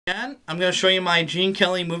Again, I'm going to show you my Gene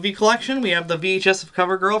Kelly movie collection. We have the VHS of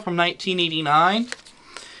CoverGirl from 1989,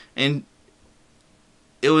 and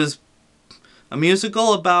it was a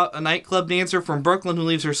musical about a nightclub dancer from Brooklyn who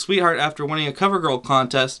leaves her sweetheart after winning a CoverGirl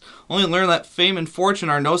contest, only to learn that fame and fortune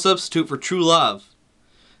are no substitute for true love.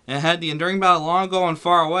 And it had the enduring battle long ago and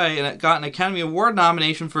far away, and it got an Academy Award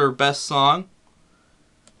nomination for Best Song.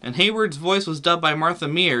 And Hayward's voice was dubbed by Martha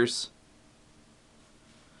Mears.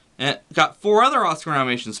 And it got 4 other Oscar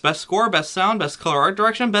nominations: Best Score, Best Sound, Best Color Art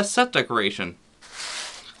Direction, Best Set Decoration.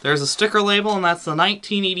 There's a sticker label, and that's the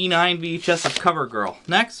 1989 VHS of CoverGirl.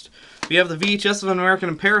 Next, we have the VHS of An American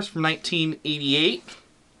in Paris from 1988.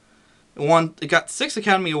 It got 6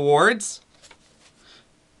 Academy Awards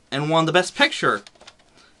and won the Best Picture.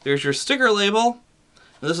 There's your sticker label.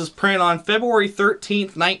 This is printed on February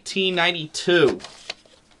 13th, 1992.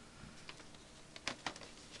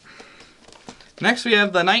 Next, we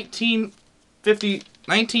have the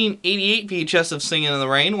 1988 VHS of Singin' in the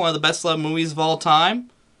Rain, one of the best-loved movies of all time.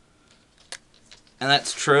 And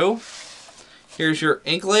that's true. Here's your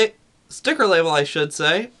sticker label, I should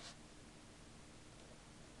say.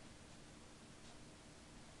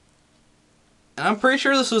 And I'm pretty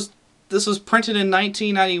sure this was printed in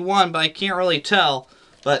 1991, but I can't really tell.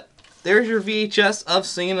 But there's your VHS of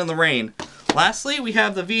Singin' in the Rain. Lastly, we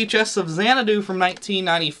have the VHS of Xanadu from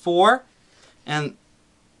 1994. And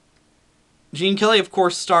Gene Kelly, of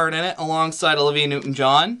course, starred in it alongside Olivia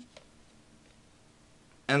Newton-John.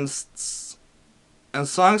 And songs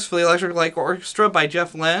for the Electric Light Orchestra by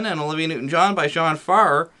Jeff Lynne and Olivia Newton-John by John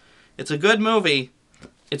Farrar. It's a good movie.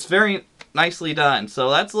 It's very nicely done. So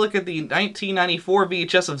let's look at the 1994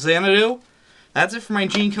 VHS of Xanadu. That's it for my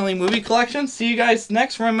Gene Kelly movie collection. See you guys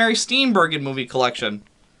next for my Mary Steenburgen movie collection.